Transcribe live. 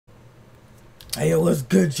Hey yo, what's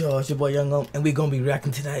good, y'all? It's your boy Young and we gonna be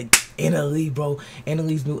reacting to that NLE, bro.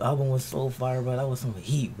 NLE's new album was so fire, bro. That was some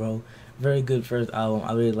heat, bro. Very good first album.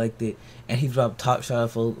 I really liked it. And he dropped Top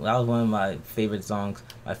Shot for that was one of my favorite songs.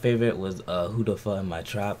 My favorite was Who the Fuck in My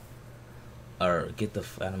Trap, or Get the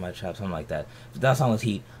F Out of My Trap, something like that. But that song was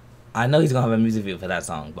heat. I know he's gonna have a music video for that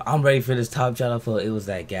song, but I'm ready for this Top Shot for it was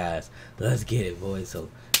that gas. Let's get it, boys. So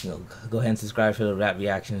go ahead and subscribe for the rap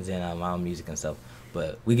reactions and my own music and stuff.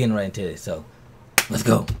 But we getting right into this, so let's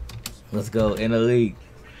go. Let's go. NLE.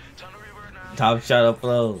 Top Shot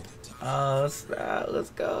upload. Oh snap, let's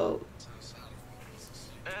go.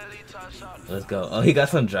 Let's go. Oh, he got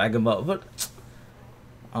some Dragon Ball. But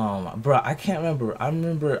bro, I can't remember. I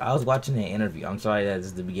remember I was watching an interview. I'm sorry that this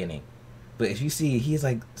is the beginning. But if you see, he's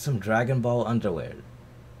like some Dragon Ball underwear.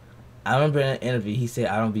 I remember in an interview he said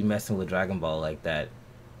I don't be messing with Dragon Ball like that.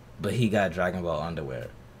 But he got Dragon Ball underwear.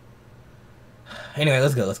 Anyway,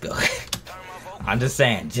 let's go, let's go. I'm just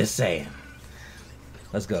saying,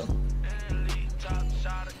 Let's go.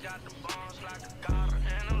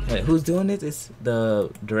 Wait, who's doing this? It's the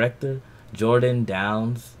director, Jordan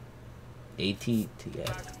Downs, ATTS.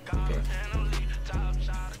 Okay.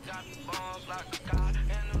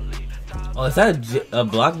 Oh, is that a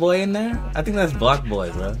Block Boy in there? I think that's Block Boy,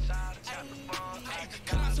 bro.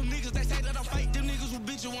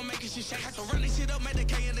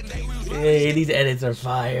 Yeah, these edits are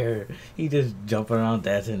fire. He just jumping around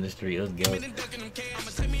dancing in the street. Let's go.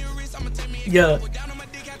 Yeah.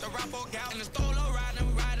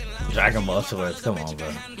 Dragon Ball swords. Come on,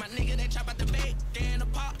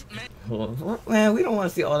 bro. Man, we don't want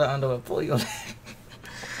to see all that underwear. Pull your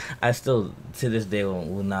I still, to this day,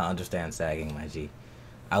 will not understand sagging, my G.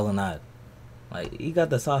 I will not. Like, you got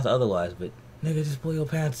the sauce otherwise, but nigga, just pull your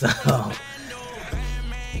pants off.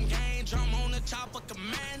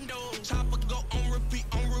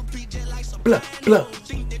 Blah, blah.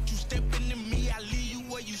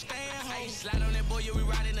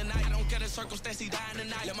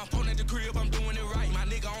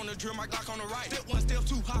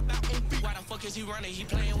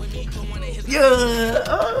 Yeah.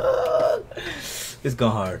 It's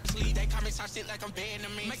going hard. We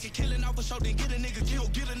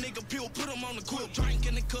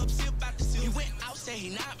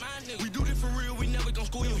do this for real, we never gon'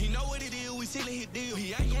 squeal. He know what it is, we sealing his deal.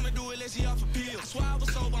 He ain't gonna do it unless he off a pill. I swear I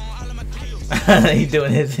was sober on all of my deals. He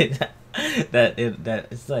doing his that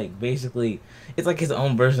it's like basically it's like his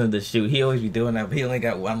own version of the shoot. He always be doing that, but he only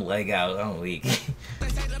got one leg out. I'm weak.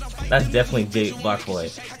 That's definitely J Block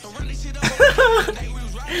Boy.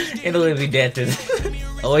 It always be dancing.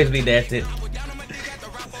 Always be dancing.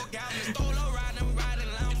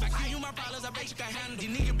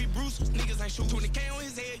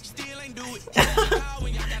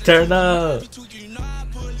 Turn up.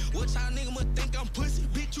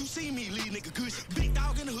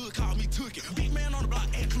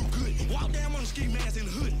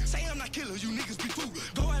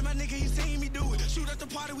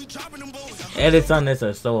 Edits on this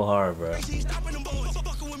are so hard, bro.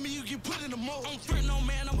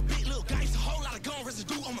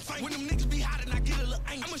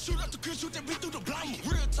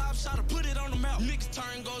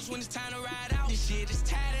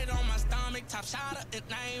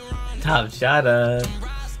 Top Shotta.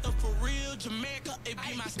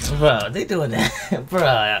 Bro, they doing that.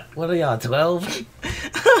 Bro, what are y'all, 12?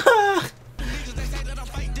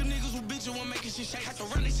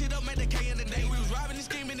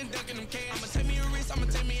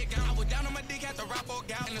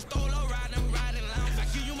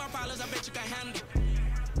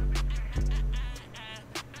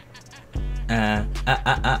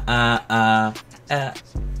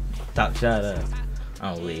 Top Shotta.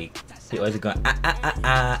 I'm weak. He always going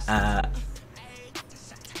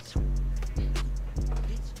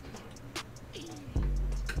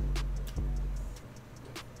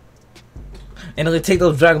And they take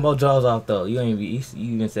those Dragon Ball jaws off though. You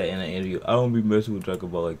even said in an interview, I don't be messing with Dragon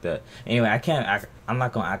Ball like that. Anyway, I'm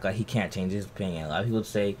not gonna act like he can't change his opinion. A lot of people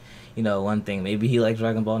say, one thing, maybe he likes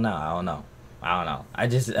Dragon Ball now. I don't know.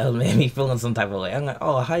 That made me feel in some type of way. I'm like,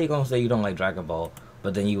 oh, how you gonna say you don't like Dragon Ball,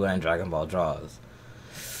 but then you wearing Dragon Ball draws?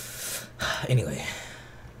 Anyway,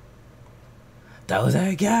 that was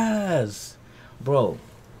our guys, bro.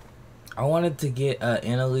 I wanted to get an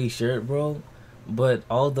NLE shirt, bro, but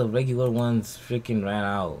all the regular ones freaking ran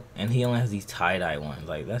out, and he only has these tie-dye ones.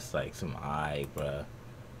 Like, that's like some bro.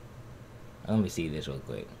 Let me see this real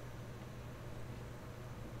quick.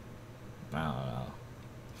 I don't know.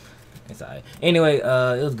 It's alright. Anyway,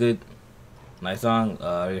 it was good. Nice song. I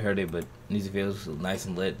already heard it, but music feels nice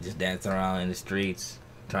and lit. Just dancing around in the streets,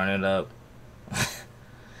 turn it up.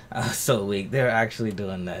 I was so weak. They're actually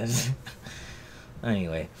doing that.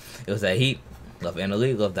 Anyway, it was that Heat. Love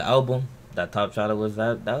NLE. Love the album. That Top Shotta was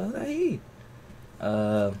that was that Heat.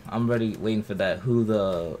 I'm ready waiting for that who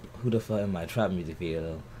the fuck in my trap music video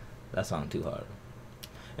though. That song too hard.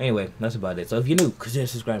 Anyway, that's about it. So if you're new, consider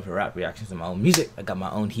subscribing for rap reactions to my own music. I got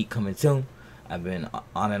my own Heat coming soon. I've been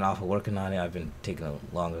on and off of working on it. I've been taking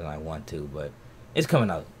longer than I want to, but it's coming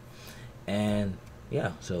out. And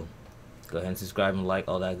yeah, so go ahead and subscribe and like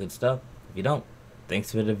all that good stuff. If you don't,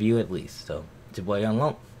 thanks for the view at least. So it's your boy Young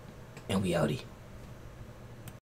Lump, and we outie.